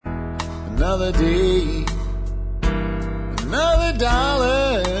Another day, another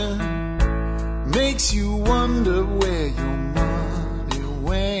dollar makes you wonder where your money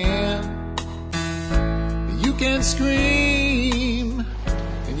went. You can scream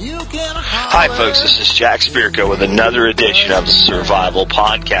and you can holler. Hi folks, this is Jack Spirko with another edition of the Survival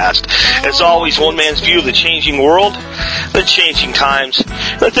Podcast. As always, one man's view of the changing world, the changing times,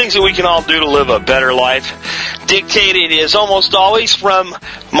 the things that we can all do to live a better life. Dictated as almost always from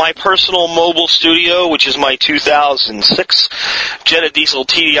my personal mobile studio, which is my 2006 Jetta Diesel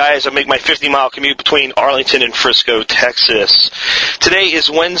TDI as I make my 50-mile commute between Arlington and Frisco, Texas. Today is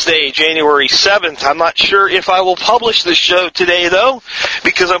Wednesday, January 7th. I'm not sure if I will publish the show today, though,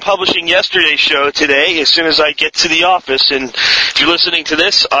 because I'm publishing yesterday's show today as soon as I get to the office. And if you're listening to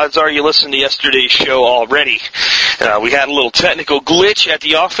this, odds are you listened to yesterday's show already. We had a little technical glitch at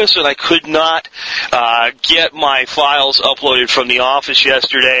the office, and I could not get my files uploaded from the office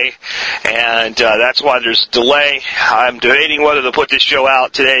yesterday, and that's why there's a delay. I'm debating whether to put this show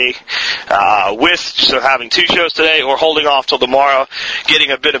out today so having two shows today or holding off till tomorrow,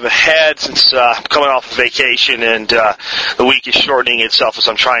 getting a bit of a head since I'm coming off of vacation, and the week is shortening itself as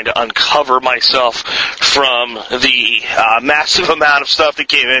I'm trying to uncover myself from the massive amount of stuff that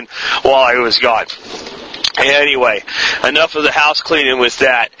came in while I was gone. Anyway, enough of the house cleaning with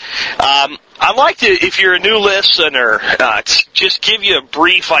that. I'd like to, if you're a new listener, just give you a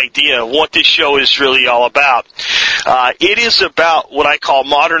brief idea of what this show is really all about. It is about what I call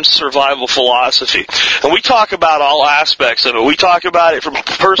modern survival philosophy. And we talk about all aspects of it. We talk about it from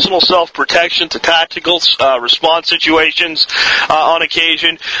personal self-protection to tactical response situations on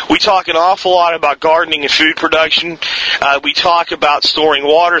occasion. We talk an awful lot about gardening and food production. We talk about storing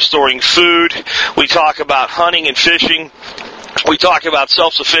water, storing food. We talk about hunting and fishing. We talk about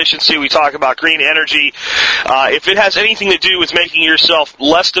self-sufficiency. We talk about green energy. If it has anything to do with making yourself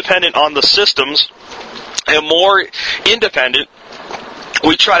less dependent on the systems and more independent,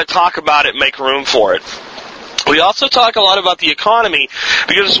 we try to talk about it and make room for it. We also talk a lot about the economy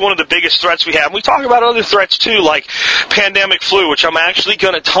because it's one of the biggest threats we have. And we talk about other threats too, like pandemic flu, which I'm actually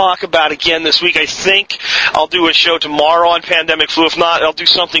going to talk about again this week. I think I'll do a show tomorrow on pandemic flu. If not, I'll do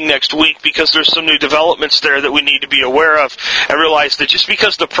something next week because there's some new developments there that we need to be aware of and realize that just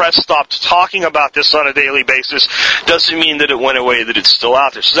because the press stopped talking about this on a daily basis doesn't mean that it went away, that it's still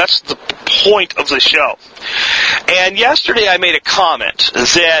out there. So that's the point of the show. And yesterday I made a comment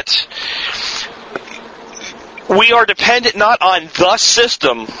that we are dependent not on the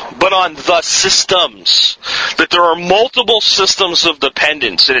system, but on the systems. That there are multiple systems of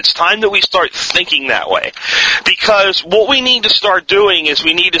dependence, and it's time that we start thinking that way. Because what we need to start doing is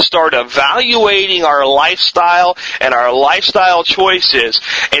we need to start evaluating our lifestyle and our lifestyle choices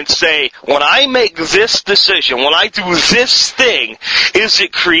and say, when I make this decision, when I do this thing, is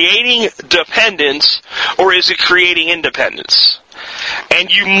it creating dependence or is it creating independence?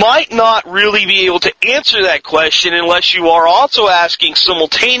 And you might not really be able to answer that question unless you are also asking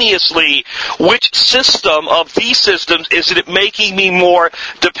simultaneously, which system of these systems is it making me more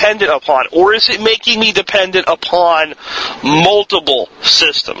dependent upon? Or is it making me dependent upon multiple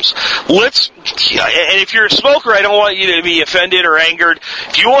systems? And if you're a smoker, I don't want you to be offended or angered.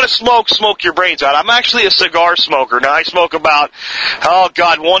 If you want to smoke your brains out. I'm actually a cigar smoker. Now, I smoke about,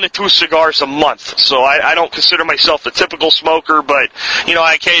 1 to 2 cigars a month. So I don't consider myself the typical smoker, but,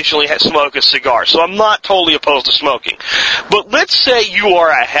 I occasionally smoke a cigar. So I'm not totally opposed to smoking. But let's say you are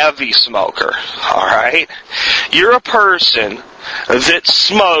a heavy smoker, all right? You're a person that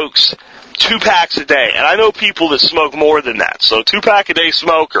smokes 2 packs a day. And I know people that smoke more than that. So 2-pack-a-day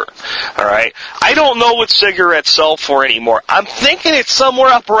smoker, all right? I don't know what cigarettes sell for anymore. I'm thinking it's somewhere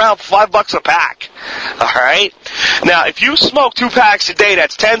up around $5 a pack, all right? Now, if you smoke 2 packs a day,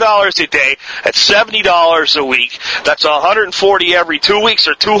 that's $10 a day. That's $70 a week. That's $140 every 2 weeks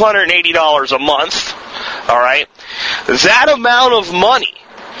or $280 a month, all right? That amount of money,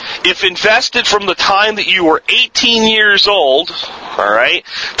 if invested from the time that you were 18 years old, all right,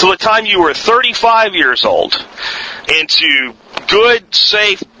 to the time you were 35 years old, into good,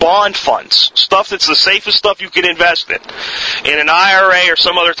 safe bond funds, stuff that's the safest stuff you can invest in an IRA or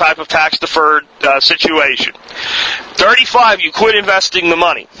some other type of tax-deferred situation. 35, you quit investing the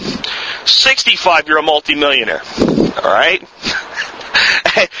money. 65, you're a multimillionaire, all right?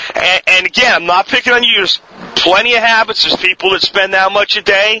 And again, I'm not picking on you. There's plenty of habits. There's people that spend that much a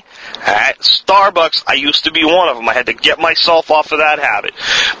day. At Starbucks, I used to be one of them. I had to get myself off of that habit.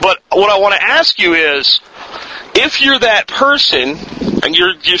 But what I want to ask you is, if you're that person and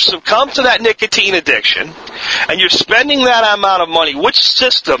you succumb to that nicotine addiction and you're spending that amount of money, which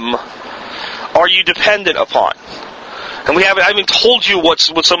system are you dependent upon? And I haven't told you what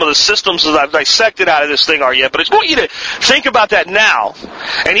some of the systems that I've dissected out of this thing are yet, but I just want you to think about that now.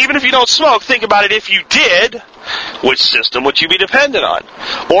 And even if you don't smoke, think about it if you did. Which system would you be dependent on?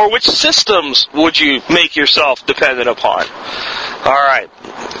 Or which systems would you make yourself dependent upon? All right.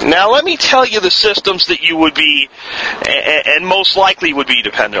 Now let me tell you the systems that you would be, and most likely would be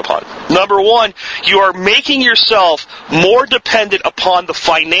dependent upon. Number one, you are making yourself more dependent upon the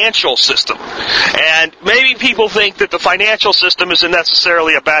financial system. And maybe people think that the financial system isn't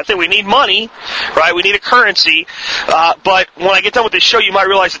necessarily a bad thing. We need money, right? We need a currency. But when I get done with this show, you might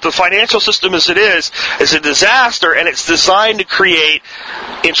realize that the financial system as it is a disaster, and it's designed to create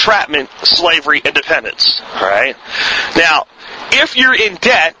entrapment, slavery, and dependence. All right? Now, if you're in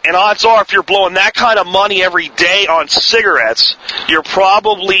debt, and odds are if you're blowing that kind of money every day on cigarettes, you're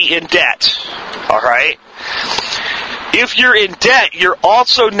probably in debt. All right? If you're in debt, you're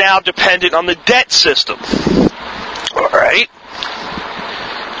also now dependent on the debt system. All right?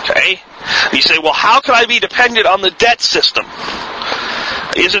 Okay? You say, well, how can I be dependent on the debt system?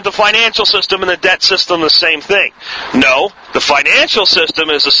 Isn't the financial system and the debt system the same thing? No, the financial system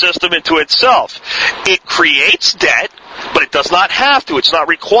is a system into itself. It creates debt, but it does not have to. It's not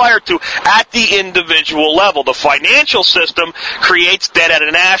required to at the individual level. The financial system creates debt at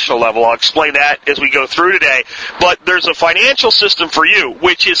a national level. I'll explain that as we go through today. But there's a financial system for you,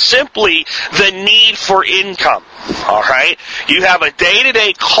 which is simply the need for income. All right? You have a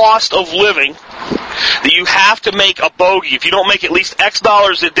day-to-day cost of living that you have to make a bogey. If you don't make at least X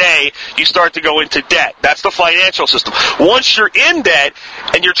dollars a day, you start to go into debt. That's the financial system. Once you're in debt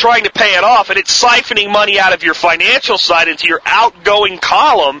and you're trying to pay it off and it's siphoning money out of your financial side into your outgoing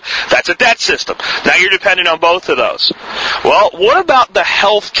column, that's a debt system. Now you're dependent on both of those. Well, what about the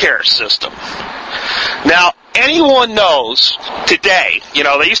healthcare system? Now, anyone knows today,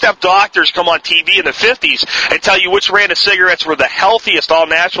 they used to have doctors come on TV in the 50s and tell you which brand of cigarettes were the healthiest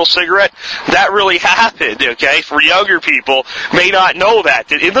all-natural cigarette. That really happened, okay? For younger people, may not know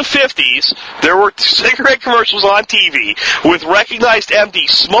that in the 50s, there were cigarette commercials on TV with recognized MDs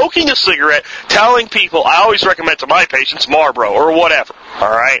smoking a cigarette, telling people, I always recommend to my patients Marlboro or whatever, all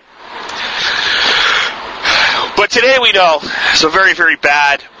right? But today we know it's a very, very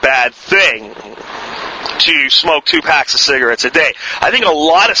bad thing to smoke 2 packs of cigarettes a day. I think a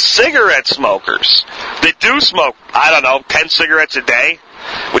lot of cigarette smokers that do smoke, 10 cigarettes a day,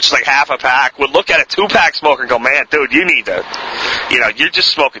 which is like half a pack, would look at a 2-pack smoker and go, man, dude, you need to, you're just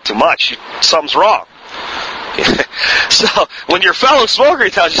smoking too much. Something's wrong. So, when your fellow smoker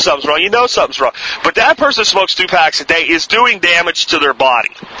tells you something's wrong, you know something's wrong. But that person who smokes 2 packs a day is doing damage to their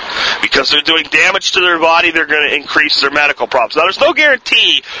body. Because they're doing damage to their body, they're going to increase their medical problems. Now, there's no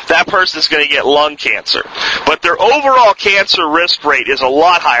guarantee that person is going to get lung cancer. But their overall cancer risk rate is a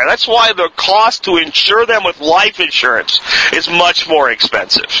lot higher. That's why the cost to insure them with life insurance is much more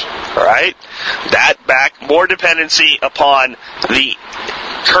expensive. All right? More dependency upon the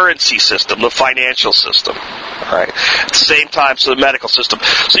currency system, the financial system. All right. At the same time, so the medical system.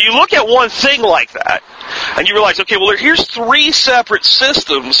 So you look at one thing like that, and you realize, okay, well, here's 3 separate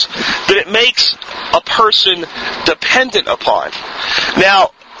systems that it makes a person dependent upon.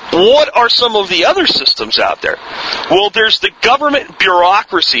 Now, what are some of the other systems out there? Well, there's the government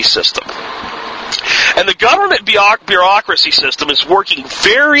bureaucracy system. And the government bureaucracy system is working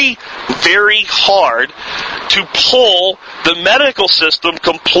very, very hard to pull the medical system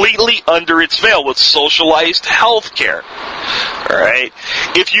completely under its veil with socialized health care. All right?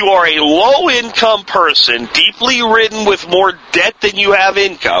 If you are a low-income person, deeply ridden with more debt than you have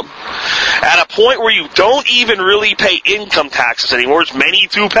income, at a point where you don't even really pay income taxes anymore, as many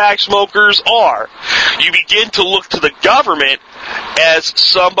 2-pack smokers are, you begin to look to the government as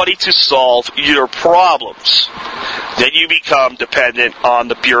somebody to solve your problems. Then you become dependent on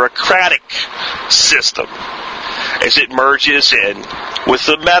the bureaucratic system as it merges in with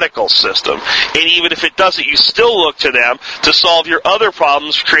the medical system. And even if it doesn't, you still look to them to solve your other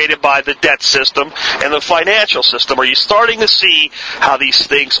problems created by the debt system and the financial system. Are you starting to see how these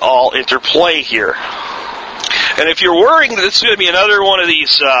things all interplay here? And if you're worrying that this is going to be another one of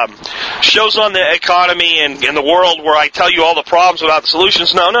these shows on the economy and in the world where I tell you all the problems without the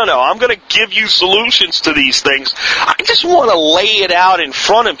solutions, no. I'm going to give you solutions to these things. I just want to lay it out in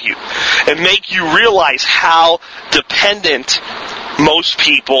front of you and make you realize how dependent most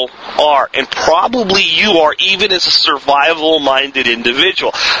people are. And probably you are, even as a survival-minded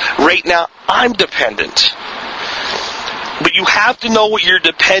individual. Right now, I'm dependent. But you have to know what you're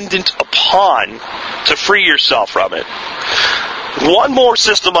dependent upon to free yourself from it. One more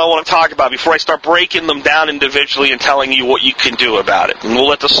system I want to talk about before I start breaking them down individually and telling you what you can do about it. And we'll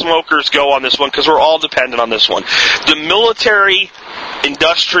let the smokers go on this one because we're all dependent on this one. The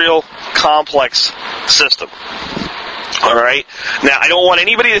military-industrial complex system. All right? Now, I don't want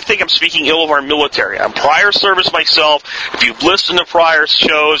anybody to think I'm speaking ill of our military. I'm prior service myself. If you've listened to prior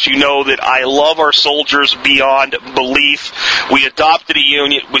shows, you know that I love our soldiers beyond belief. We adopted a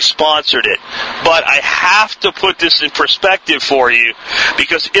union. We sponsored it. But I have to put this in perspective for you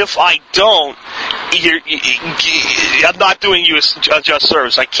because if I don't, I'm not doing you a just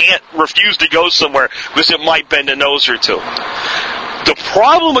service. I can't refuse to go somewhere because it might bend a nose or two. The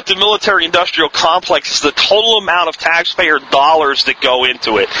problem with the military-industrial complex is the total amount of taxpayer dollars that go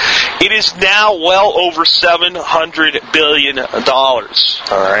into it. It is now well over $700 billion. All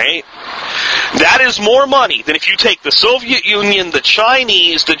right? That is more money than if you take the Soviet Union, the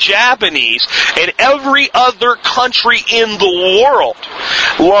Chinese, the Japanese, and every other country in the world.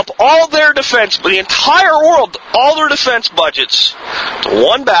 Lump all their defense, the entire world, all their defense budgets to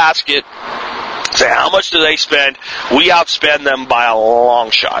one basket. Say, how much do they spend? We outspend them by a long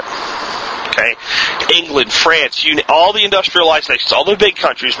shot. Okay? England, France, all the industrialized nations, all the big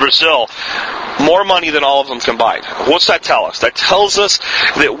countries, Brazil, more money than all of them combined. What's that tell us? That tells us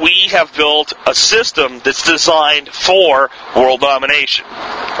that we have built a system that's designed for world domination.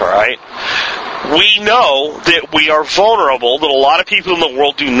 All right? We know that we are vulnerable, that a lot of people in the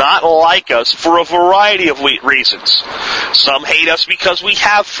world do not like us for a variety of reasons. Some hate us because we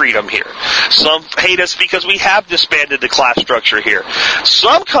have freedom here. Some hate us because we have disbanded the class structure here.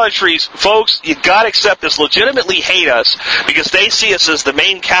 Some countries, folks, you've got to accept this, legitimately hate us because they see us as the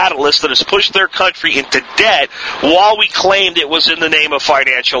main catalyst that has pushed their country into debt while we claimed it was in the name of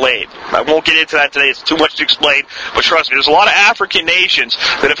financial aid. I won't get into that today. It's too much to explain. But trust me, there's a lot of African nations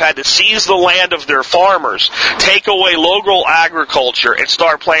that have had to seize the land of their farmers, take away local agriculture, and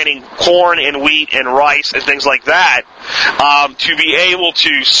start planting corn and wheat and rice and things like that to be able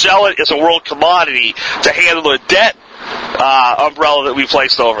to sell it as a world commodity to handle the debt umbrella that we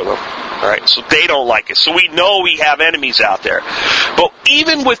placed over them. All right, so they don't like us. So we know we have enemies out there. But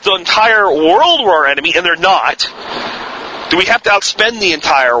even with the entire world we're our enemy, and they're not, do we have to outspend the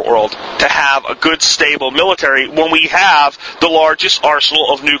entire world to have a good, stable military when we have the largest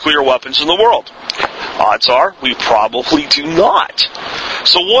arsenal of nuclear weapons in the world? Odds are we probably do not.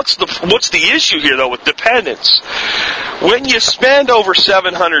 So what's the issue here, though, with dependence? When you spend over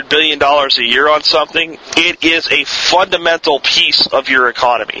 $700 billion a year on something, it is a fundamental piece of your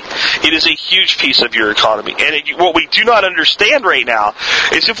economy. It is a huge piece of your economy. And what we do not understand right now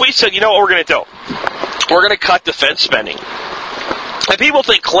is if we said, you know what we're going to do? We're going to cut defense spending. And people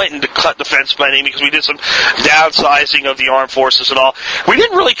think Clinton cut defense spending because we did some downsizing of the armed forces and all. We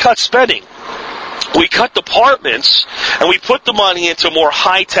didn't really cut spending. We cut departments, and we put the money into more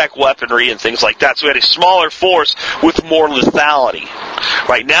high-tech weaponry and things like that. So we had a smaller force with more lethality.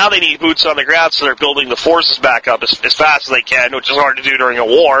 Right now they need boots on the ground, so they're building the forces back up as fast as they can, which is hard to do during a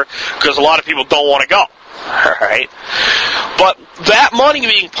war because a lot of people don't want to go. All right? But that money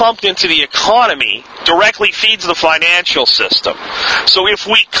being pumped into the economy directly feeds the financial system. So if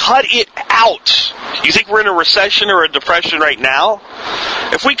we cut it out, you think we're in a recession or a depression right now?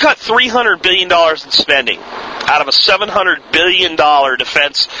 If we cut $300 billion in spending out of a $700 billion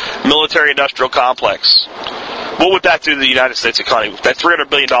defense military-industrial complex, what would that do to the United States economy? That $300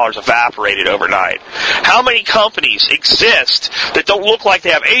 billion evaporated overnight. How many companies exist that don't look like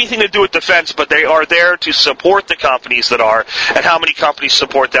they have anything to do with defense, but they are there to support the companies that are, and how many companies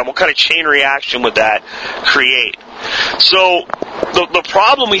support them? What kind of chain reaction would that create? So the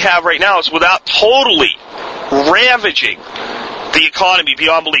problem we have right now is without totally ravaging the economy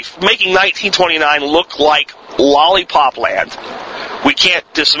beyond belief, making 1929 look like lollipop land, we can't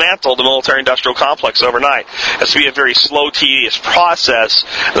dismantle the military-industrial complex overnight. It has to be a very slow, tedious process.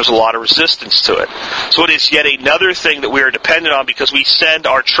 There's a lot of resistance to it. So it is yet another thing that we are dependent on because we send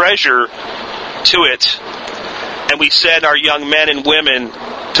our treasure to it, and we send our young men and women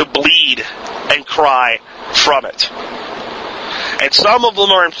to bleed and cry from it. And some of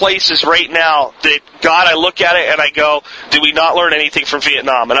them are in places right now that, God, I look at it and I go, did we not learn anything from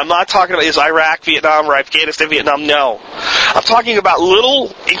Vietnam? And I'm not talking about, is Iraq Vietnam or Afghanistan Vietnam? No. I'm talking about little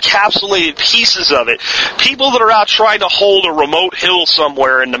encapsulated pieces of it. People that are out trying to hold a remote hill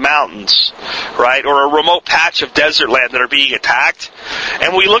somewhere in the mountains, right? Or a remote patch of desert land that are being attacked.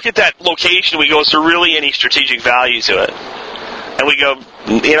 And we look at that location and we go, is there really any strategic value to it? And we go,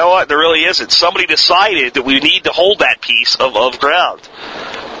 you know what? There really isn't. Somebody decided that we need to hold that piece of ground.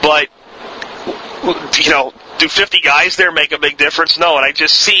 But do 50 guys there make a big difference? No, and I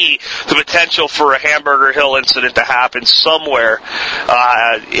just see the potential for a Hamburger Hill incident to happen somewhere,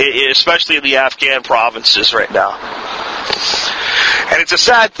 especially in the Afghan provinces right now. And it's a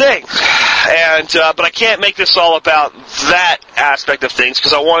sad thing. But I can't make this all about that aspect of things,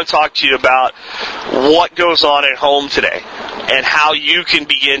 because I want to talk to you about what goes on at home today and how you can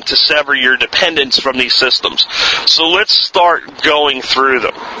begin to sever your dependence from these systems. So let's start going through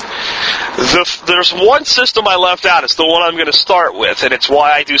them. There's one system I left out. It's the one I'm going to start with, and it's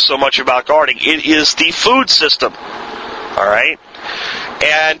why I do so much about gardening. It is the food system. All right?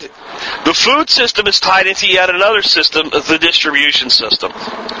 And the food system is tied into yet another system, the distribution system.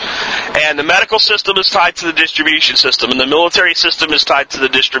 And the medical system is tied to the distribution system, and the military system is tied to the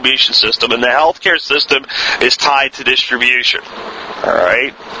distribution system, and the healthcare system is tied to distribution. All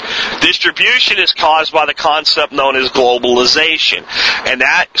right? Distribution is caused by the concept known as globalization. And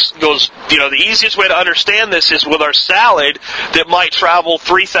that goes, the easiest way to understand this is with our salad that might travel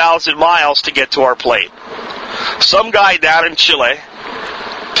 3,000 miles to get to our plate. Some guy down in Chile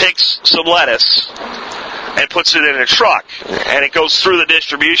picks some lettuce and puts it in a truck, and it goes through the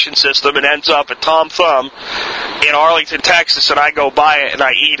distribution system and ends up at Tom Thumb in Arlington, Texas, and I go buy it and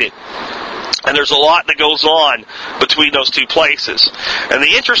I eat it. And there's a lot that goes on between those two places. And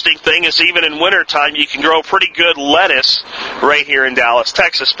the interesting thing is, even in wintertime, you can grow pretty good lettuce right here in Dallas,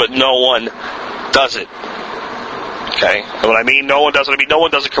 Texas, but no one does it. Okay? And when I mean no one does it, I mean no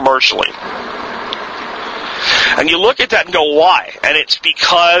one does it commercially. And you look at that and go, why? And it's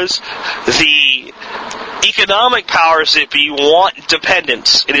because the economic powers that be want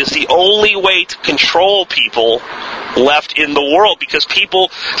dependence. It is the only way to control people left in the world, because people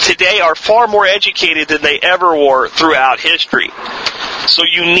today are far more educated than they ever were throughout history. So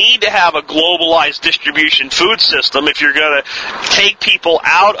you need to have a globalized distribution food system if you're going to take people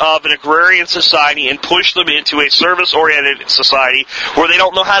out of an agrarian society and push them into a service-oriented society where they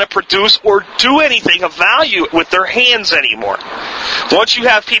don't know how to produce or do anything of value with their hands anymore. Once you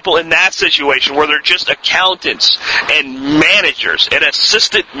have people in that situation where they're just accountants and managers and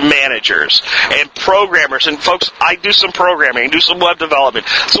assistant managers and programmers, and folks, I do some programming, I do some web development.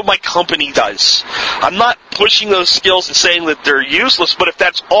 That's what my company does. I'm not pushing those skills and saying that they're useless, but if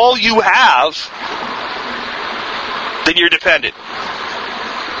that's all you have, then you're dependent.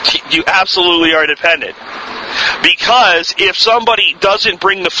 You absolutely are dependent. Because if somebody doesn't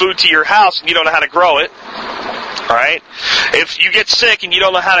bring the food to your house and you don't know how to grow it, right? If you get sick and you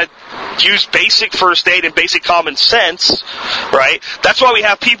don't know how to use basic first aid and basic common sense, right? That's why we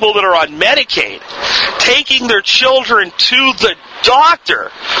have people that are on Medicaid taking their children to the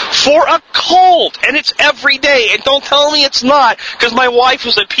doctor for a cold, and it's every day. And don't tell me it's not, because my wife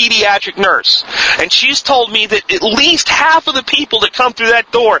is a pediatric nurse, and she's told me that at least half of the people that come through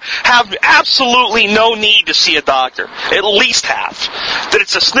that door have absolutely no need to see a doctor. At least half. That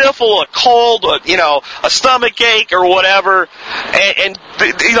it's a sniffle, a cold, a stomach ache, or whatever. And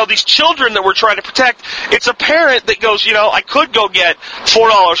these children that we're trying to protect, it's a parent that goes, I could go get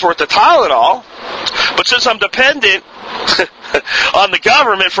 $4 worth of Tylenol, but since I'm dependent on the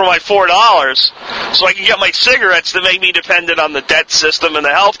government for my $4, so I can get my cigarettes that make me dependent on the debt system and the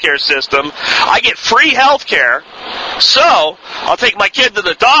healthcare system, I get free healthcare, so I'll take my kid to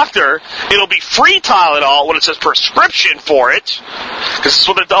the doctor. It'll be free Tylenol when it says prescription for it, because it's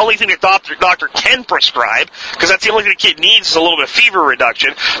the only thing the doctor can prescribe, because that's the only thing the kid needs is a little bit of fever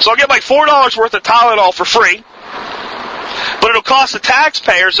reduction. So I'll get my $4 worth of Tylenol for free. But it'll cost the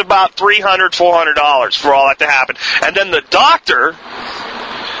taxpayers about $300, $400 for all that to happen. And then the doctor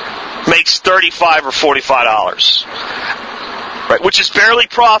makes $35 or $45. Right, which is barely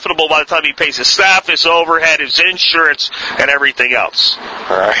profitable by the time he pays his staff, his overhead, his insurance, and everything else.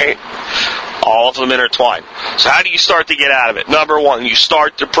 All right? All of them intertwined. So how do you start to get out of it? Number one, you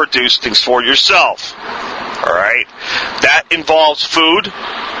start to produce things for yourself. All right? That involves food,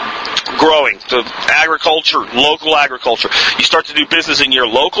 growing, to agriculture, local agriculture. You start to do business in your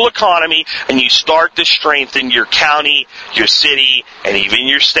local economy, and you start to strengthen your county, your city, and even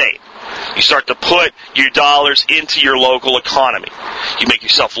your state. You start to put your dollars into your local economy. You make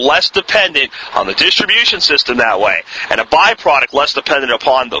yourself less dependent on the distribution system that way, and a byproduct less dependent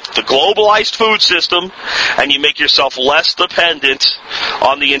upon the globalized food system, and you make yourself less dependent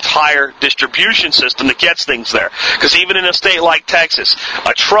on the entire distribution system that gets things there. Because even in a state like Texas,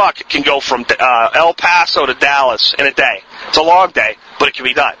 a truck can go from El Paso to Dallas in a day. It's a long day, but it can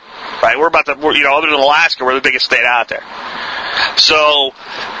be done. Right? We're other than Alaska, we're the biggest state out there. So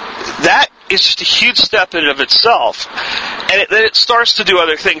that is just a huge step in and of itself. And then it starts to do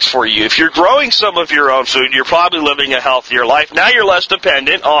other things for you. If you're growing some of your own food, you're probably living a healthier life. Now you're less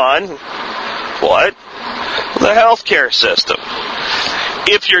dependent on What? The healthcare system.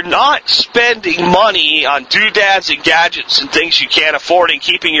 If you're not spending money on doodads and gadgets and things you can't afford and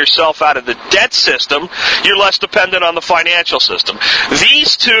keeping yourself out of the debt system, you're less dependent on the financial system.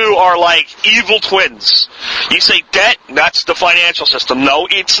 These two are like evil twins. You say debt, that's the financial system. No,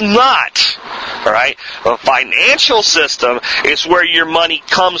 it's not. All right? The financial system is where your money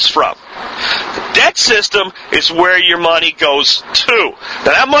comes from. The debt system is where your money goes to.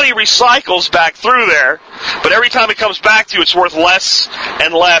 Now, that money recycles back through there, but every time it comes back to you, it's worth less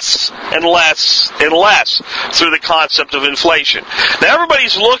and less and less and less through the concept of inflation. Now,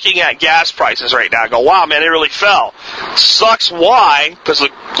 everybody's looking at gas prices right now and go, wow, man, it really fell. Sucks. Why? Because the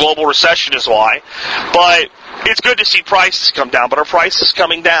global recession is why. But it's good to see prices come down, but are prices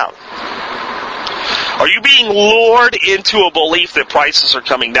coming down? Are you being lured into a belief that prices are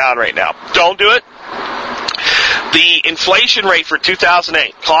coming down right now? Don't do it. The inflation rate for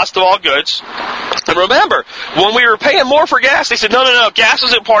 2008, cost of all goods. And remember, when we were paying more for gas, they said, no, gas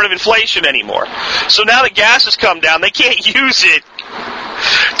isn't part of inflation anymore. So now that gas has come down, they can't use it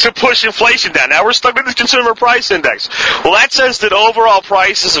to push inflation down. Now we're stuck with the consumer price index. Well, that says that overall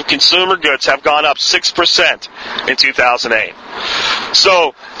prices of consumer goods have gone up 6% in 2008.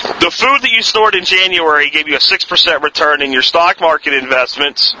 So the food that you stored in January gave you a 6% return in your stock market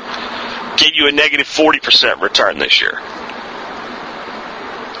investments, gave you a negative 40% return this year.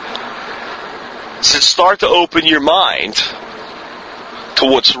 So start to open your mind to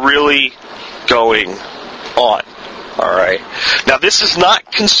what's really going on. All right. Now, this is not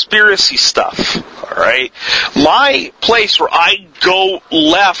conspiracy stuff. All right. My place where I go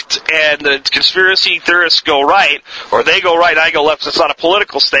left and the conspiracy theorists go right, or they go right and I go left, it's not a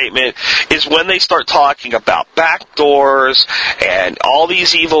political statement, is when they start talking about backdoors and all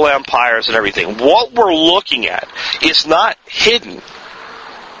these evil empires and everything. What we're looking at is not hidden.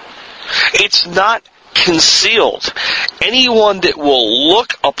 It's not concealed. Anyone that will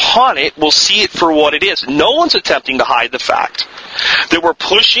look upon it will see it for what it is. No one's attempting to hide the fact that we're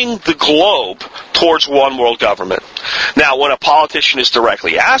pushing the globe towards one world government. Now, when a politician is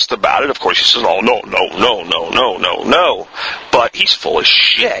directly asked about it, of course he says, oh, no. But he's full of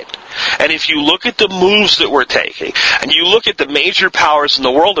shit. And if you look at the moves that we're taking, and you look at the major powers in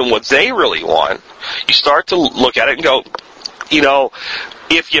the world and what they really want, you start to look at it and go, you know,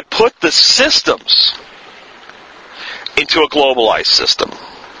 if you put the systems into a globalized system,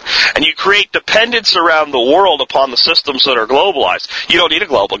 and you create dependence around the world upon the systems that are globalized, you don't need a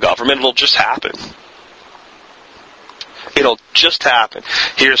global government. It'll just happen. It'll just happen.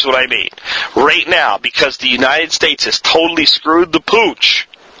 Here's what I mean. Right now, because the United States has totally screwed the pooch,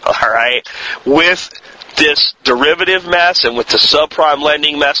 all right, with this derivative mess and with the subprime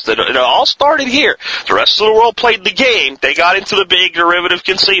lending mess, that it all started here. The rest of the world played the game. They got into the big derivative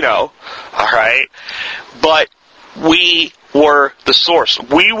casino, all right? But we were the source.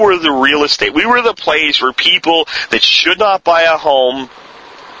 We were the real estate. We were the place where people that should not buy a home,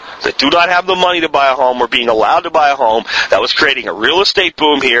 that do not have the money to buy a home, were being allowed to buy a home. That was creating a real estate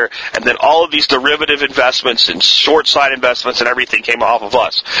boom here, and then all of these derivative investments and short side investments and everything came off of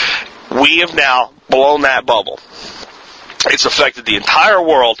us. We have now blown that bubble. It's affected the entire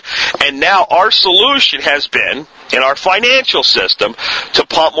world, and now our solution has been, in our financial system, to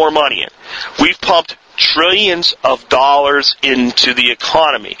pump more money in. We've pumped trillions of dollars into the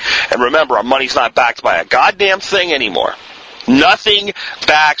economy. And remember, our money's not backed by a goddamn thing anymore. Nothing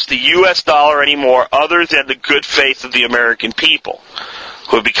backs the U.S. dollar anymore other than the good faith of the American people,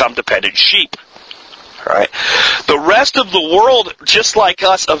 who have become dependent sheep. All right. The rest of the world, just like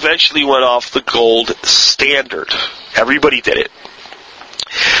us, eventually went off the gold standard. Everybody did it.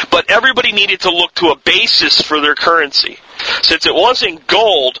 But everybody needed to look to a basis for their currency. Since it wasn't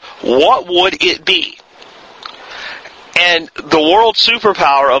gold, what would it be? And the world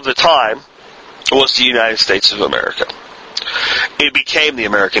superpower of the time was the United States of America. It became the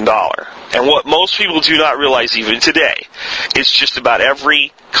American dollar. And what most people do not realize even today is just about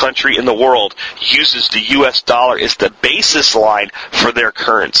every country in the world uses the U.S. dollar as the basis line for their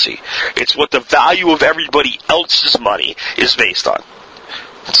currency. It's what the value of everybody else's money is based on.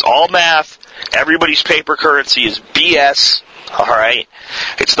 It's all math. Everybody's paper currency is BS. All right?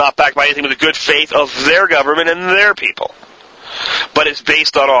 It's not backed by anything but the good faith of their government and their people. But it's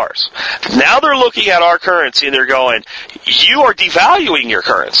based on ours. Now they're looking at our currency and they're going, you are devaluing your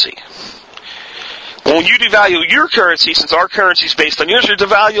currency. When you devalue your currency, since our currency is based on yours, you're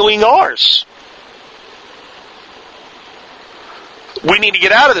devaluing ours. We need to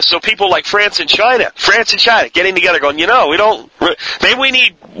get out of this. So people like France and China getting together going, maybe we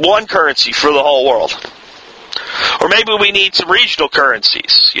need one currency for the whole world. Or maybe we need some regional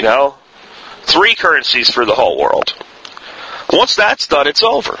currencies, 3 currencies for the whole world. Once that's done, it's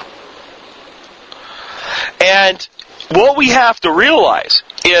over. And what we have to realize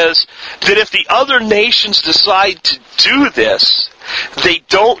is that if the other nations decide to do this, they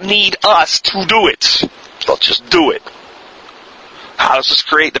don't need us to do it. They'll just do it. How does this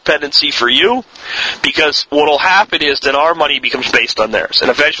create dependency for you? Because what will happen is that our money becomes based on theirs.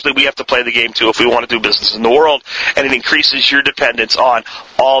 And eventually we have to play the game too if we want to do business in the world. And it increases your dependence on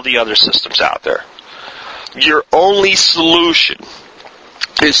all the other systems out there. Your only solution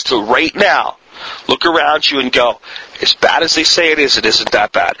is to right now look around you and go, as bad as they say it isn't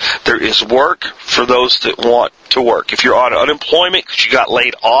that bad. There is work for those that want to work. If you're on unemployment because you got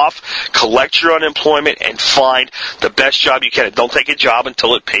laid off, collect your unemployment and find the best job you can. And don't take a job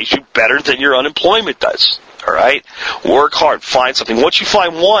until it pays you better than your unemployment does. All right? Work hard. Find something. Once you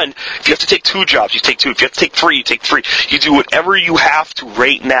find one, if you have to take 2 jobs, you take 2. If you have to take 3, you take 3. You do whatever you have to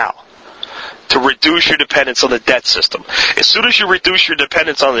right now to reduce your dependence on the debt system. As soon as you reduce your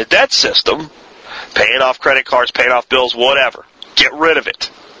dependence on the debt system, paying off credit cards, paying off bills, whatever, get rid of it.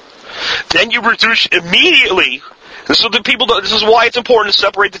 Then you reduce immediately. This is why it's important to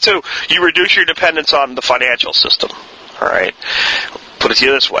separate the two. You reduce your dependence on the financial system. All right? Put it to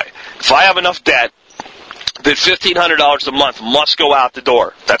you this way. If I have enough debt that $1,500 a month must go out the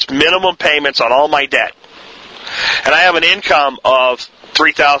door, that's minimum payments on all my debt, and I have an income of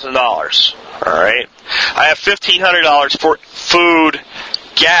 $3,000, all right? I have $1,500 for food,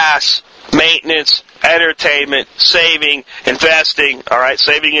 gas, maintenance, entertainment, saving, investing. All right,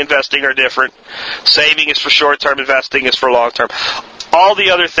 saving and investing are different. Saving is for short-term, investing is for long-term. All the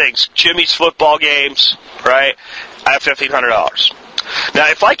other things, Jimmy's football games, right? I have $1,500. Now,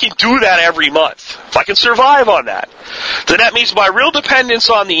 if I can do that every month, if I can survive on that, then that means my real dependence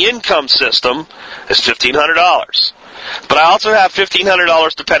on the income system is $1,500. But I also have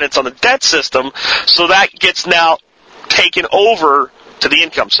 $1,500 dependence on the debt system, so that gets now taken over to the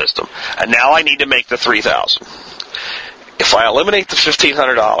income system. And now I need to make the $3,000. If I eliminate the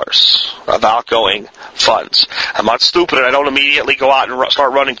 $1,500 of outgoing funds, I'm not stupid and I don't immediately go out and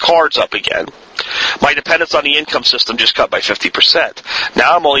start running cards up again. My dependence on the income system just cut by 50%.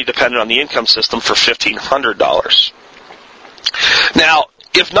 Now I'm only dependent on the income system for $1,500. Now,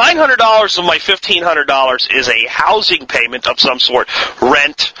 if $900 of my $1,500 is a housing payment of some sort,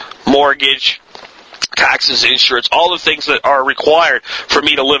 rent, mortgage, taxes, insurance, all the things that are required for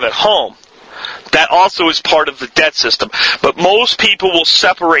me to live at home, that also is part of the debt system. But most people will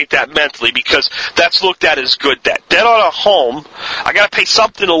separate that mentally because that's looked at as good debt. Debt on a home, I got to pay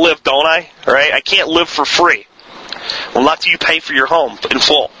something to live, don't I? Right? I can't live for free. Well, not till you pay for your home in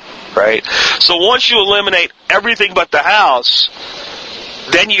full, right? So once you eliminate everything but the house,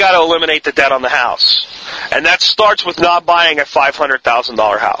 then you got to eliminate the debt on the house. And that starts with not buying a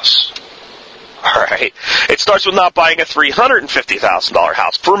 $500,000 house. All right. It starts with not buying a $350,000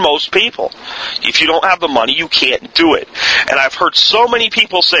 house for most people. If you don't have the money, you can't do it. And I've heard so many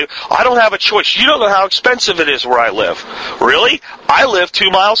people say, I don't have a choice. You don't know how expensive it is where I live. Really? I live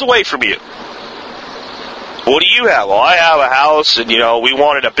 2 miles away from you. What do you have? Well, I have a house, and, we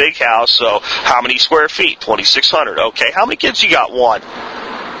wanted a big house, so how many square feet? 2,600. Okay. How many kids you got? 1.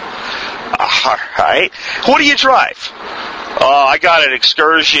 All right. What do you drive? I got an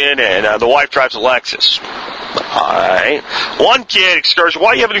Excursion, and the wife drives a Lexus. All right. 1 kid, Excursion.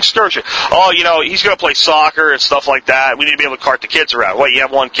 Why do you have an Excursion? Oh, he's going to play soccer and stuff like that. We need to be able to cart the kids around. Wait, you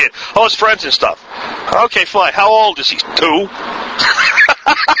have 1 kid. Oh, his friends and stuff. Okay, fine. How old is he? 2.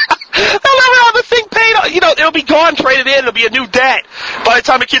 They'll never have the thing paid off. It'll be gone, traded in. It'll be a new debt by the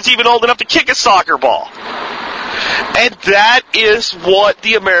time the kid's even old enough to kick a soccer ball. And that is what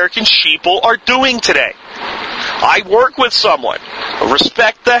the American sheeple are doing today. I work with someone,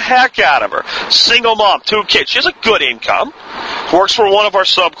 respect the heck out of her. Single mom, 2 kids. She has a good income. Works for one of our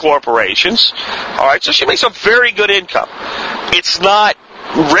sub-corporations. All right, so she makes a very good income. It's not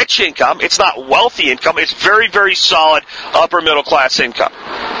rich income. It's not wealthy income. It's very, very solid upper middle class income.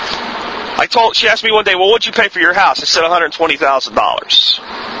 She asked me one day, well, what'd you pay for your house? I said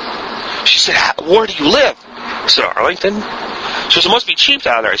 $120,000. She said, where do you live? I said, Arlington. She said, it must be cheap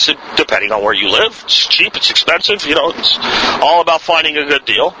down there. I said, depending on where you live. It's cheap, it's expensive. It's all about finding a good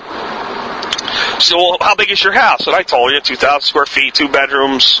deal. She said, well, how big is your house? And I told you, 2,000 square feet, 2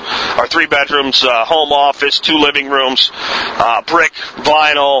 bedrooms, or 3 bedrooms, home office, 2 living rooms, brick,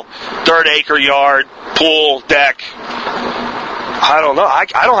 vinyl, dirt acre yard, pool, deck. I don't know. I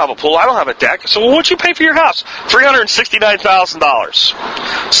don't have a pool. I don't have a deck. So what'd you pay for your house?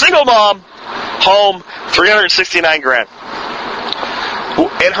 $369,000. Single mom, home, $369,000.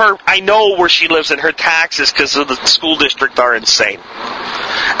 And I know where she lives, and her taxes because of the school district are insane.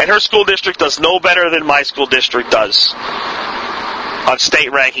 And her school district does no better than my school district does on state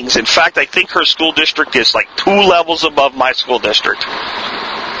rankings. In fact, I think her school district is like 2 levels above my school district.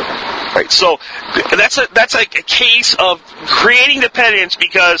 Right, so that's a case of creating dependence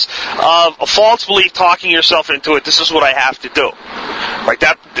because of a false belief, talking yourself into it. This is what I have to do. Right,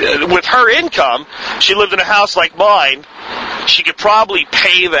 that with her income, she lived in a house like mine. She could probably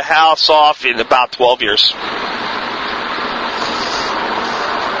pay the house off in about 12 years.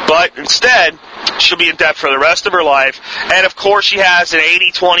 But instead, she'll be in debt for the rest of her life. And of course, she has an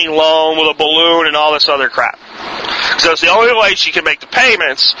 80-20 loan with a balloon and all this other crap. So it's the only way she can make the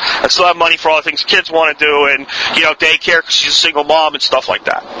payments and still have money for all the things kids want to do and, daycare because she's a single mom and stuff like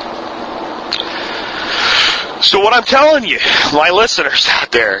that. So what I'm telling you, my listeners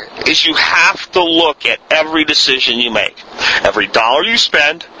out there, is you have to look at every decision you make, every dollar you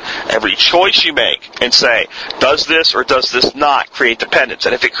spend, every choice you make, and say, does this or does this not create dependence?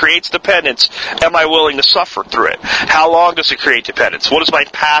 And if it creates dependence, am I willing to suffer through it? How long does it create dependence? What is my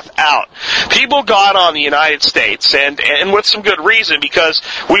path out? People got on the United States, and with some good reason, because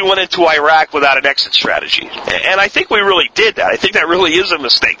we went into Iraq without an exit strategy. And I think we really did that. I think that really is a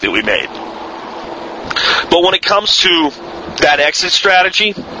mistake that we made. But when it comes to that exit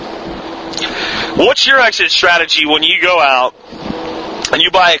strategy, what's your exit strategy when you go out and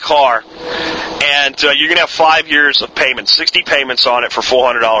you buy a car and you're going to have 5 years of payments, 60 payments on it for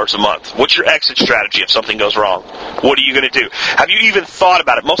 $400 a month? What's your exit strategy if something goes wrong? What are you going to do? Have you even thought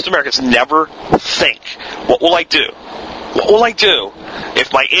about it? Most Americans never think, what will I do? What will I do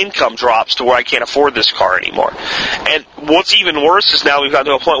if my income drops to where I can't afford this car anymore? And what's even worse is now we've gotten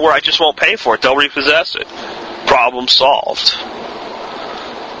to a point where I just won't pay for it. They'll repossess it. Problem solved.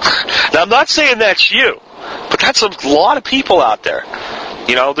 Now, I'm not saying that's you, but that's a lot of people out there.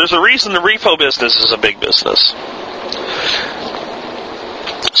 There's a reason the repo business is a big business.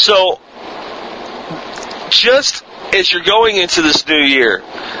 So, just as you're going into this new year,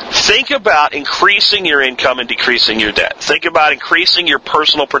 think about increasing your income and decreasing your debt. Think about increasing your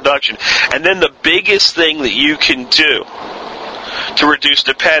personal production. And then the biggest thing that you can do to reduce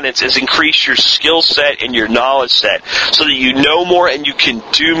dependence is increase your skill set and your knowledge set so that you know more and you can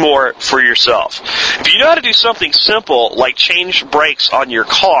do more for yourself. If you know how to do something simple like change brakes on your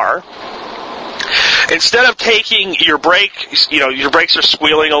car, instead of taking your brake, your brakes are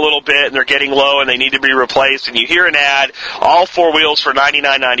squealing a little bit and they're getting low and they need to be replaced, and you hear an ad, all 4 wheels for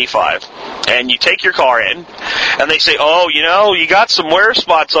 $99.95. And you take your car in and they say, you got some wear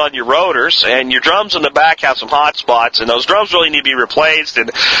spots on your rotors and your drums in the back have some hot spots and those drums really need to be replaced, and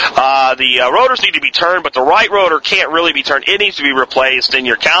the rotors need to be turned, but the right rotor can't really be turned. It needs to be replaced, and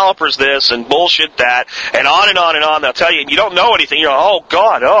your caliper's this and bullshit that, and on and on and on. They'll tell you, and you don't know anything. You're like, oh,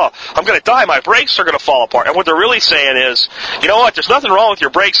 God, I'm going to die. My brakes are going to fall apart. And what they're really saying is, you know what, there's nothing wrong with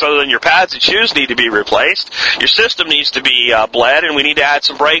your brakes other than your pads and shoes need to be replaced. Your system needs to be bled, and we need to add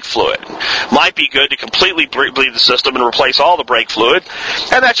some brake fluid. Might be good to completely bleed the system and replace all the brake fluid,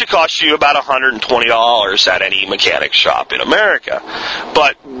 and that should cost you about $120 at any mechanic shop in America.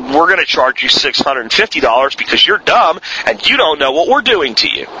 But we're going to charge you $650 because you're dumb and you don't know what we're doing to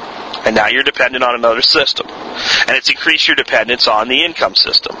you. And now you're dependent on another system. And it's increased your dependence on the income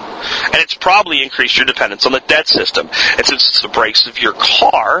system. And it's probably increased your dependence on the debt system. And since it's the brakes of your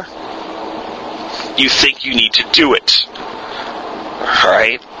car, you think you need to do it.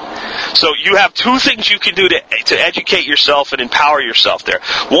 Alright? So you have 2 things you can do to educate yourself and empower yourself there.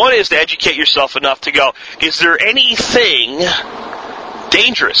 One is to educate yourself enough to go, is there anything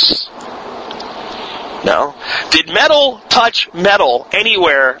dangerous? No. Did metal touch metal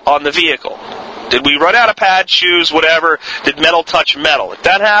anywhere on the vehicle? Did we run out of pads, shoes, whatever? Did metal touch metal? If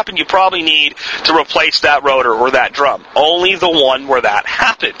that happened, you probably need to replace that rotor or that drum. Only the one where that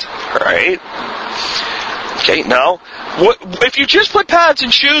happened, right? Okay, no. If you just put pads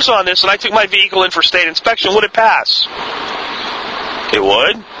and shoes on this and I took my vehicle in for state inspection, would it pass? It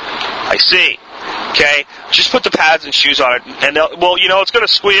would? I see. Okay, just put the pads and shoes on it, and it's going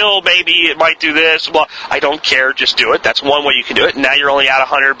to squeal, maybe it might do this. Well, I don't care, just do it. That's one way you can do it. And now you're only out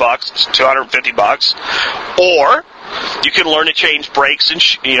 $100, it's $250. Or you can learn to change brakes, and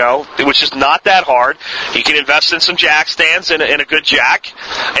which is not that hard. You can invest in some jack stands and a good jack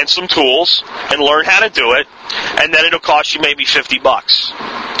and some tools and learn how to do it, and then it'll cost you maybe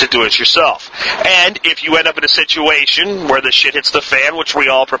 $50 to do it yourself. And if you end up in a situation where the shit hits the fan, which we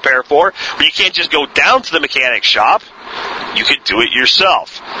all prepare for, where you can't just go down to the mechanic shop, you could do it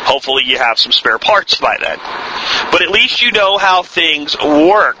yourself. Hopefully you have some spare parts by then. But at least you know how things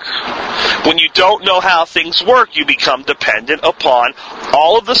work. When you don't know how things work, you become dependent upon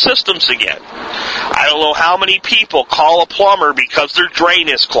all of the systems again. I don't know how many people call a plumber because their drain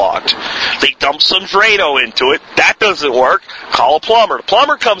is clogged. They dump some Drano into it. That doesn't work. Call a plumber. The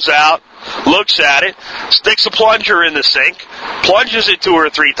plumber comes out, looks at it, sticks a plunger in the sink, plunges it 2 or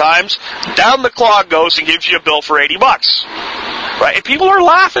 3 times, down the clog goes and gives you a bill for $80. Right? And people are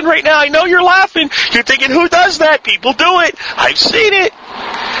laughing right now. I know you're laughing. You're thinking, who does that? People do it. I've seen it.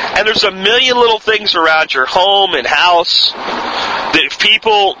 And there's a million little things around your home and house that if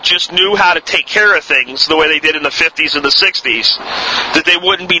people just knew how to take care of things the way they did in the 50s and the 60s, that they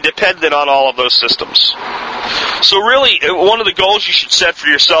wouldn't be dependent on all of those systems. So really, one of the goals you should set for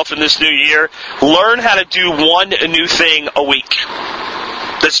yourself in this new year, learn how to do one new thing a week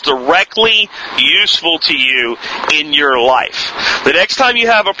that's directly useful to you in your life. The next time you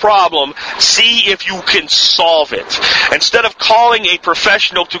have a problem, see if you can solve it. Instead of calling a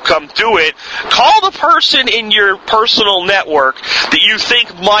professional to come do it, call the person in your personal network that you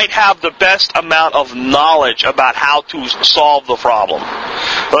think might have the best amount of knowledge about how to solve the problem.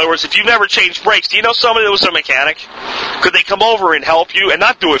 In other words, if you've never changed brakes, do you know somebody that was a mechanic? Could they come over and help you and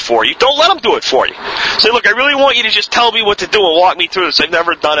not do it for you? Don't let them do it for you. Say, look, I really want you to just tell me what to do and walk me through this. I've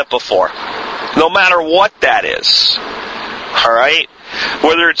never done it before. No matter what that is. All right?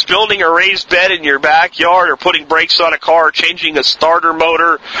 Whether it's building a raised bed in your backyard or putting brakes on a car or changing a starter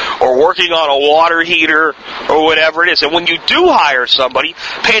motor or working on a water heater or whatever it is. And when you do hire somebody,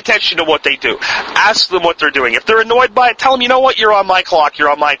 pay attention to what they do. Ask them what they're doing. If they're annoyed by it, tell them, you know what, you're on my clock, you're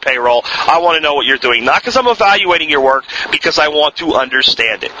on my payroll. I want to know what you're doing. Not because I'm evaluating your work, because I want to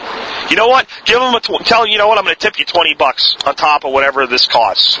understand it. You know what? Tell them, you know what, I'm going to tip you $20 on top of whatever this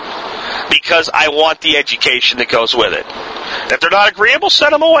costs. Because I want the education that goes with it. If they're not agreeable,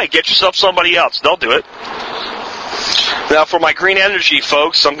 send them away. Get yourself somebody else. They'll do it. Now, for my green energy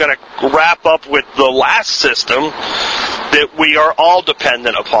folks, I'm going to wrap up with the last system that we are all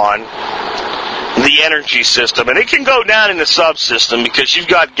dependent upon, the energy system. And it can go down in the subsystem because you've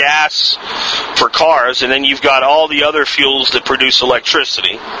got gas for cars, and then you've got all the other fuels that produce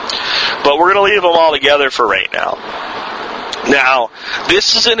electricity. But we're going to leave them all together for right now. Now,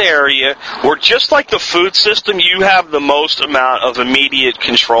 this is an area where, just like the food system, you have the most amount of immediate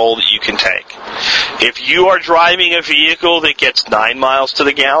control that you can take. If you are driving a vehicle that gets 9 miles to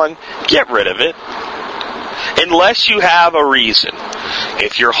the gallon, get rid of it. Unless you have a reason.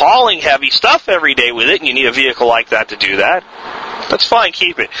 If you're hauling heavy stuff every day with it, and you need a vehicle like that to do that, that's fine,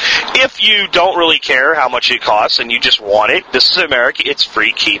 keep it. If you don't really care how much it costs and you just want it, this is America, it's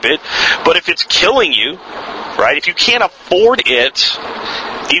free, keep it. But if it's killing you, right, if you can't afford it,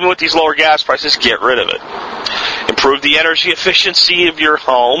 even with these lower gas prices, get rid of it. Improve the energy efficiency of your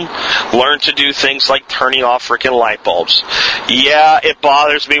home. Learn to do things like turning off freaking light bulbs. Yeah, it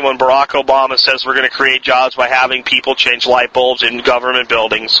bothers me when Barack Obama says we're going to create jobs by having people change light bulbs in government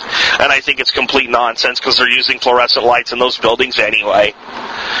buildings. And I think it's complete nonsense because they're using fluorescent lights in those buildings anyway.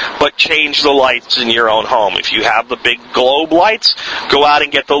 But change the lights in your own home. If you have the big globe lights, go out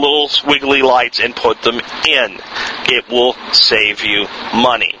and get the little squiggly lights and put them in. It will save you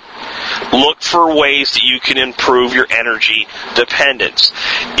money. Look for ways that you can improve your energy dependence.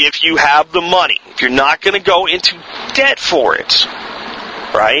 If you have the money, if you're not going to go into debt for it,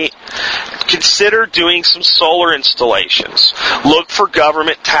 right? Consider doing some solar installations. Look for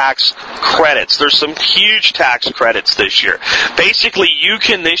government tax credits. There's some huge tax credits this year. Basically, you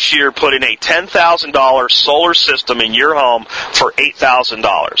can this year put in a $10,000 solar system in your home for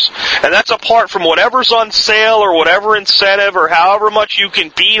 $8,000. And that's apart from whatever's on sale or whatever incentive or however much you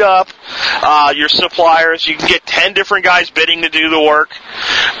can beat up your suppliers. You can get 10 different guys bidding to do the work.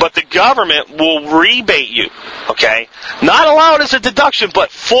 But the government will rebate you, okay? Not allow it as a deduction,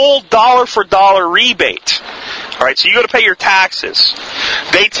 but full dollar-for-dollar rebate. All right, so you go to pay your taxes.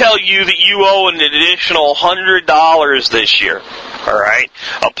 They tell you that you owe an additional $100 this year, all right,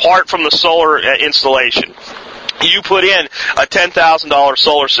 apart from the solar installation. You put in a $10,000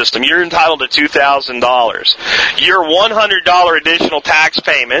 solar system, you're entitled to $2,000. Your $100 additional tax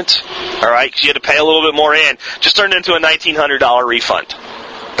payment, all right, because you had to pay a little bit more in, just turned into a $1,900 refund.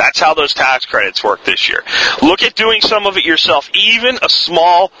 That's how those tax credits work this year. Look at doing some of it yourself, even a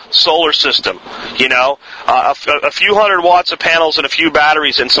small solar system. You know, a few hundred watts of panels and a few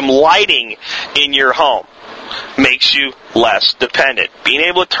batteries and some lighting in your home makes you less dependent. Being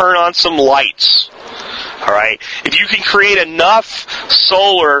able to turn on some lights, All right? If you can create enough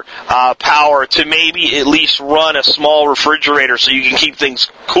solar power to maybe at least run a small refrigerator so you can keep things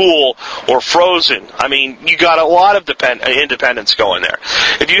cool or frozen, I mean, you got a lot of independence going there.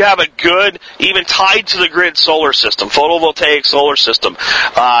 If you have a good, even tied to the grid solar system, photovoltaic solar system,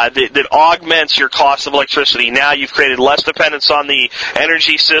 that augments your cost of electricity, now you've created less dependence on the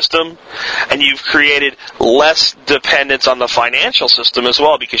energy system, and you've created less dependence on the financial system as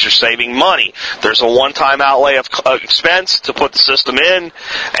well, because you're saving money. There's a one-time outlay of expense to put the system in,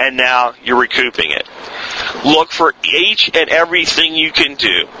 and now you're recouping it. Look for each and everything you can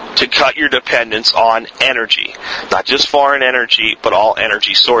do to cut your dependence on energy. Not just foreign energy, but all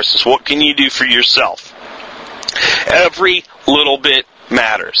energy sources. What can you do for yourself? Every little bit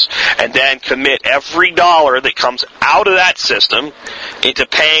matters. And then commit every dollar that comes out of that system into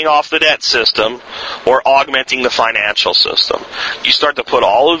paying off the debt system or augmenting the financial system. You start to put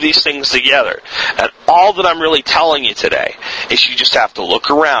all of these things together. And all that I'm really telling you today is you just have to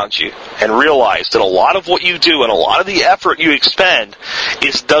look around you and realize that a lot of what you do and a lot of the effort you expend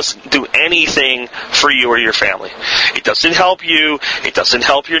doesn't do anything for you or your family. It doesn't help you. It doesn't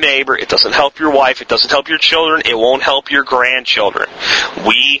help your neighbor. It doesn't help your wife. It doesn't help your children. It won't help your grandchildren.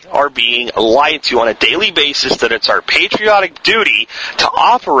 We are being lied to on a daily basis that it's our patriotic duty to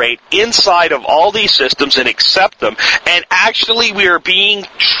operate inside of all these systems and accept them. And actually we are being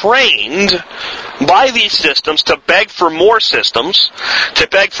trained by these systems to beg for more systems, to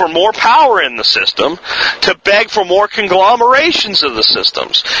beg for more power in the system, to beg for more conglomerations of the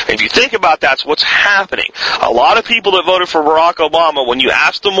systems. And if you think about that's what's happening. A lot of people that voted for Barack Obama, when you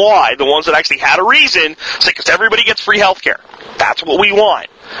asked them why, the ones that actually had a reason, say because everybody gets free health care. That's what we want.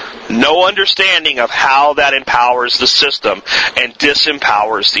 No understanding of how that empowers the system and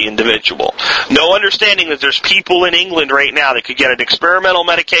disempowers the individual. No understanding that there's people in England right now that could get an experimental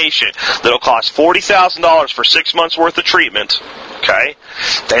medication that'll cost $40,000 for 6 months worth of treatment. Okay?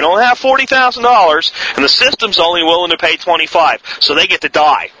 They don't have $40,000 and the system's only willing to pay $25,000, so they get to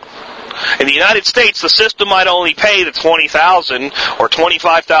die. In the United States, the system might only pay the $20,000 or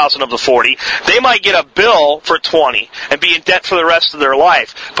 $25,000 of the $40,000. They might get a bill for $20,000 and be in debt for the rest of their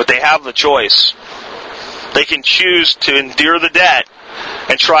life, but they have the choice. They can choose to endure the debt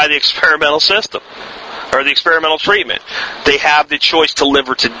and try the experimental system or the experimental treatment. They have the choice to live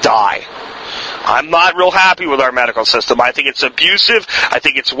or to die. I'm not real happy with our medical system. I think it's abusive. I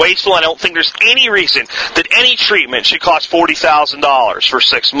think it's wasteful. I don't think there's any reason that any treatment should cost $40,000 for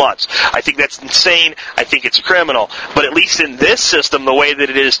 6 months. I think that's insane. I think it's criminal. But at least in this system, the way that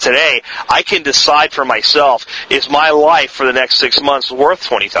it is today, I can decide for myself, is my life for the next 6 months worth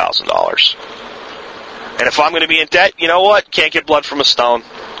 $20,000? And if I'm going to be in debt, you know what? Can't get blood from a stone.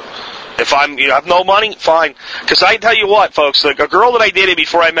 If I have no money, fine. Because I tell you what, folks, like a girl that I dated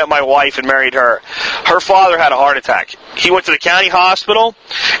before I met my wife and married her, her father had a heart attack. He went to the county hospital,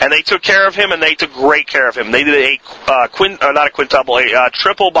 and they took care of him, and they took great care of him. They did a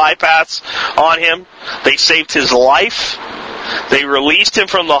triple bypass on him. They saved his life. They released him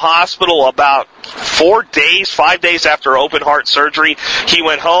from the hospital about 5 days after open heart surgery. He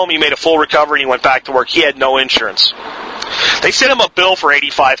went home, he made a full recovery, and he went back to work. He had no insurance. They sent him a bill for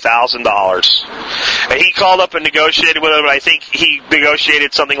 $85,000. And he called up and negotiated with him, and I think he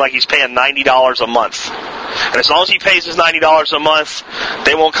negotiated something like he's paying $90 a month. And as long as he pays his $90 a month,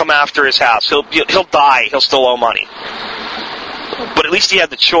 they won't come after his house. He'll die. He'll still owe money. But at least he had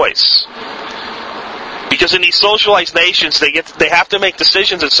the choice. Because in these socialized nations, they have to make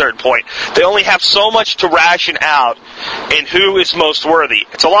decisions at a certain point. They only have so much to ration out in who is most worthy.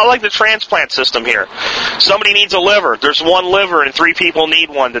 It's a lot like the transplant system here. Somebody needs a liver. There's one liver and 3 people need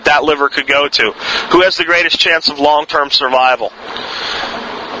one that liver could go to. Who has the greatest chance of long-term survival?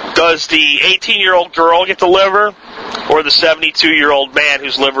 Does the 18-year-old girl get the liver, or the 72-year-old man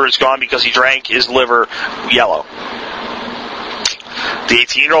whose liver is gone because he drank his liver yellow? The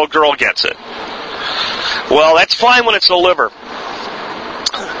 18-year-old girl gets it. Well, that's fine when it's a liver.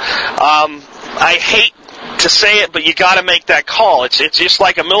 I hate to say it, but you got to make that call. It's just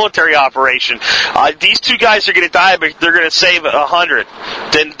like a military operation. These 2 guys are going to die, but they're going to save 100.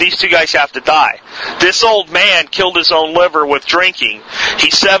 Then these 2 guys have to die. This old man killed his own liver with drinking.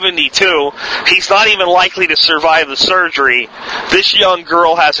 He's 72. He's not even likely to survive the surgery. This young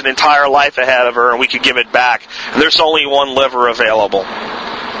girl has an entire life ahead of her, and we could give it back. And there's only one liver available.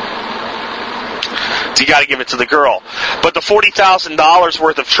 So you got to give it to the girl. But the $40,000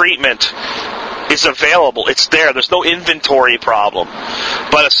 worth of treatment is available. It's there. There's no inventory problem.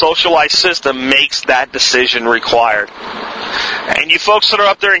 But a socialized system makes that decision required. And you folks that are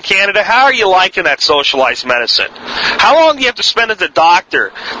up there in Canada, how are you liking that socialized medicine? How long do you have to spend at the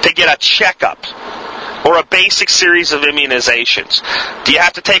doctor to get a checkup? or a basic series of immunizations. Do you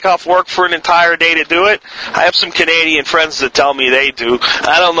have to take off work for an entire day to do it? I have some Canadian friends that tell me they do.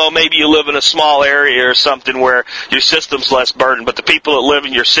 I don't know, maybe you live in a small area or something where your system's less burdened, but the people that live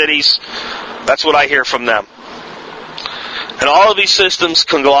in your cities, that's what I hear from them. And all of these systems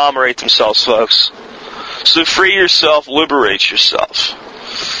conglomerate themselves, folks. So free yourself, liberate yourself.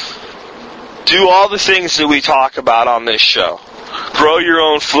 Do all the things that we talk about on this show. Grow your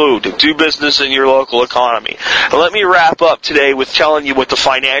own food. Do business in your local economy. And let me wrap up today with telling you what the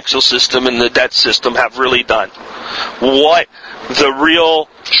financial system and the debt system have really done. What the real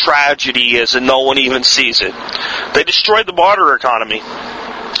tragedy is, and no one even sees it. They destroyed the barter economy.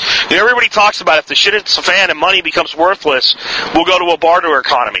 You know, everybody talks about if the shit hits the fan and money becomes worthless, we'll go to a barter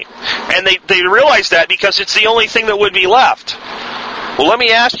economy. And they realize that because it's the only thing that would be left. Well, let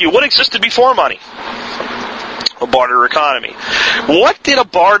me ask you, what existed before money? A barter economy. What did a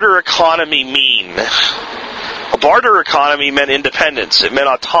barter economy mean? A barter economy meant independence. It meant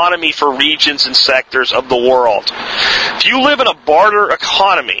autonomy for regions and sectors of the world. If you live in a barter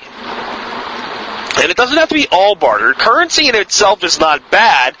economy, and it doesn't have to be all barter. Currency in itself is not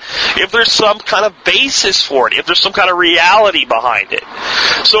bad if there's some kind of basis for it, if there's some kind of reality behind it.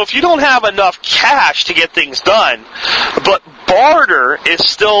 So if you don't have enough cash to get things done, but barter is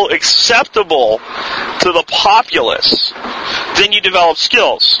still acceptable to the populace, then you develop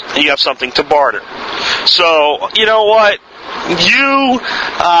skills and you have something to barter. So, you know what? You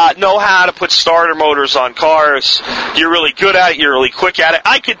know how to put starter motors on cars. You're really good at it. You're really quick at it.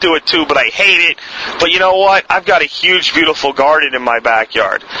 I could do it too, but I hate it. But you know what? I've got a huge, beautiful garden in my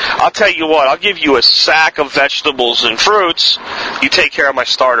backyard. I'll tell you what. I'll give you a sack of vegetables and fruits. You take care of my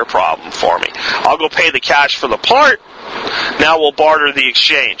starter problem for me. I'll go pay the cash for the part. Now we'll barter the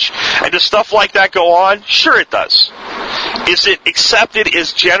exchange. And does stuff like that go on? Sure it does. Is it accepted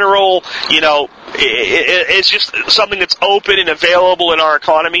as general, it's just something that's open and available in our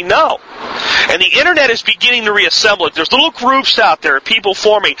economy? No. And the internet is beginning to reassemble it. There's little groups out there, people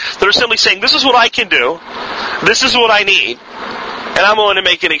forming, that are simply saying, this is what I can do, this is what I need, and I'm willing to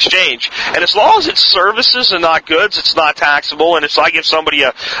make an exchange. And as long as it's services and not goods, it's not taxable. And if I give somebody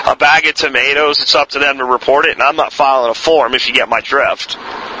a bag of tomatoes, it's up to them to report it, and I'm not filing a form, if you get my drift.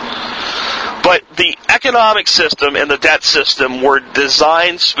 But the economic system and the debt system were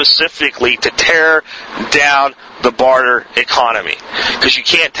designed specifically to tear down the barter economy, because you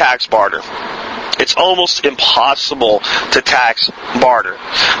can't tax barter. It's almost impossible to tax barter.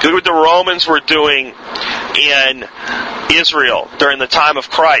 Look what the Romans were doing in Israel during the time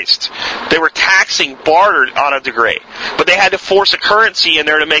of Christ. They were taxing barter on a degree, but they had to force a currency in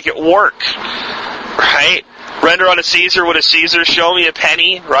there to make it work, right? Render unto Caesar what is Caesar. Show me a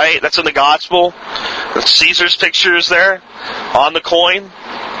penny, right? That's in the gospel. Caesar's picture is there on the coin,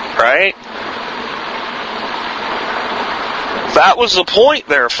 right? That was the point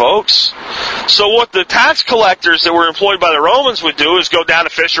there, folks. So what the tax collectors that were employed by the Romans would do is go down, a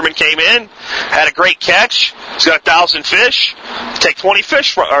fisherman came in, had a great catch, he's got 1,000 fish, take 20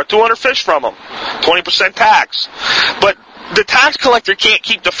 fish or 200 fish from him, 20% tax. But the tax collector can't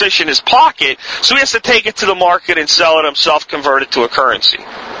keep the fish in his pocket, so he has to take it to the market and sell it himself, convert it to a currency.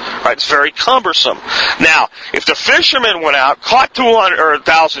 Right? It's very cumbersome. Now, if the fisherman went out, caught 200 or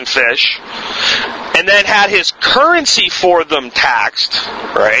 1,000 fish, and then had his currency for them taxed,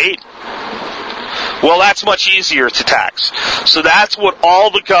 right? Well, that's much easier to tax. So that's what all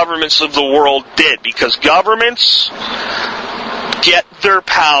the governments of the world did, because governments get their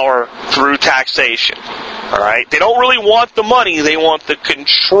power through taxation. All right? They don't really want the money, they want the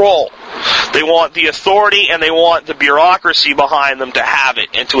control. They want the authority, and they want the bureaucracy behind them to have it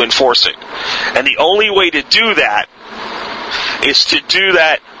and to enforce it. And the only way to do that is to do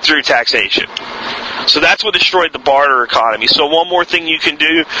that through taxation. So that's what destroyed the barter economy. So one more thing you can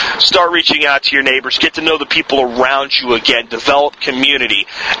do, start reaching out to your neighbors, get to know the people around you again, develop community,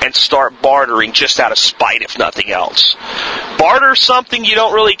 and start bartering just out of spite, if nothing else. Barter something you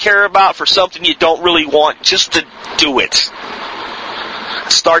don't really care about for something you don't really want, just to do it.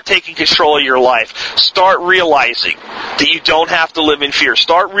 Start taking control of your life. Start realizing that you don't have to live in fear.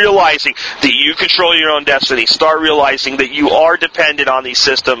 Start realizing that you control your own destiny. Start realizing that you are dependent on these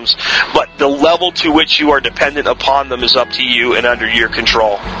systems, but the level to which you are dependent upon them is up to you and under your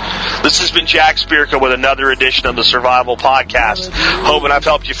control. This has been Jack Spirka with another edition of the Survival Podcast. Hoping I've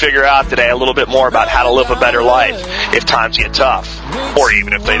helped you figure out today a little bit more about how to live a better life if times get tough, or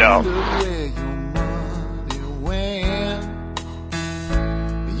even if they don't.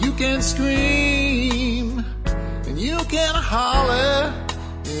 You can scream and you can holler.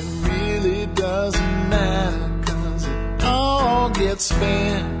 It really doesn't matter, 'cause it all gets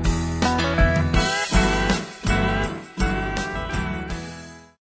spent.